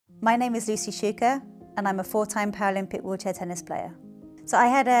My name is Shuker and I'm a 4-time Paralympic wheelchair tennis player. So I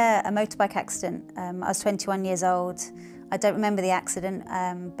had a motorbike accident. I was 21 years old. I don't remember the accident,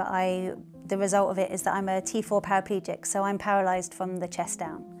 but the result of it is that I'm a T4 paraplegic, so I'm paralysed from the chest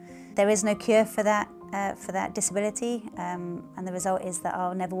down. There is no cure for that disability, and the result is that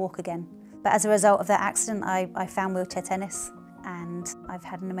I'll never walk again. But as a result of that accident, I found wheelchair tennis, and I've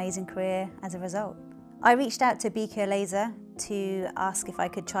had an amazing career as a result. I reached out to BQ Laser to ask if I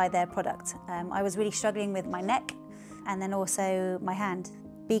could try their product. I was really struggling with my neck and then also my hand.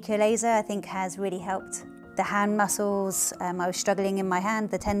 BQ Laser, I think, has really helped the hand muscles. I was struggling in my hand,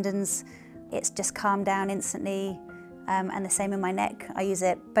 the tendons. It's just calmed down instantly, and the same in my neck. I use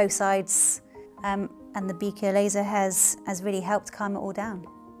it both sides, and the BQ Laser has really helped calm it all down.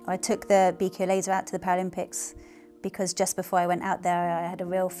 I took the BQ Laser out to the Paralympics because just before I went out there, I had a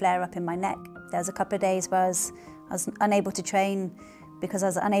real flare-up in my neck. There was a couple of days where I was unable to train because I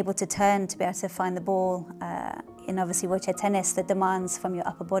was unable to turn to be able to find the ball. In obviously wheelchair tennis, the demands from your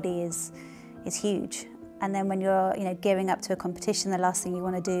upper body is huge. And then when you're gearing up to a competition, the last thing you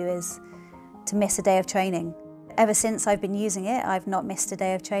want to do is to miss a day of training. Ever since I've been using it, I've not missed a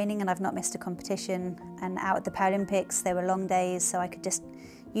day of training and I've not missed a competition. And out at the Paralympics, there were long days, so I could just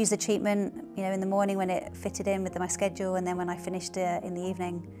use the treatment in the morning when it fitted in with my schedule, and then when I finished in the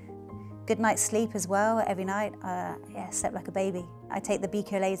evening. Good night's sleep as well every night. Yeah, slept like a baby. I take the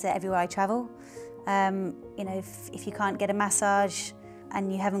BQ Laser everywhere I travel. If you can't get a massage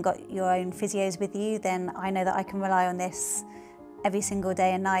and you haven't got your own physios with you, then I know that I can rely on this every single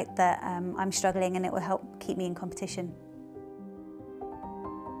day and night that I'm struggling, and it will help keep me in competition.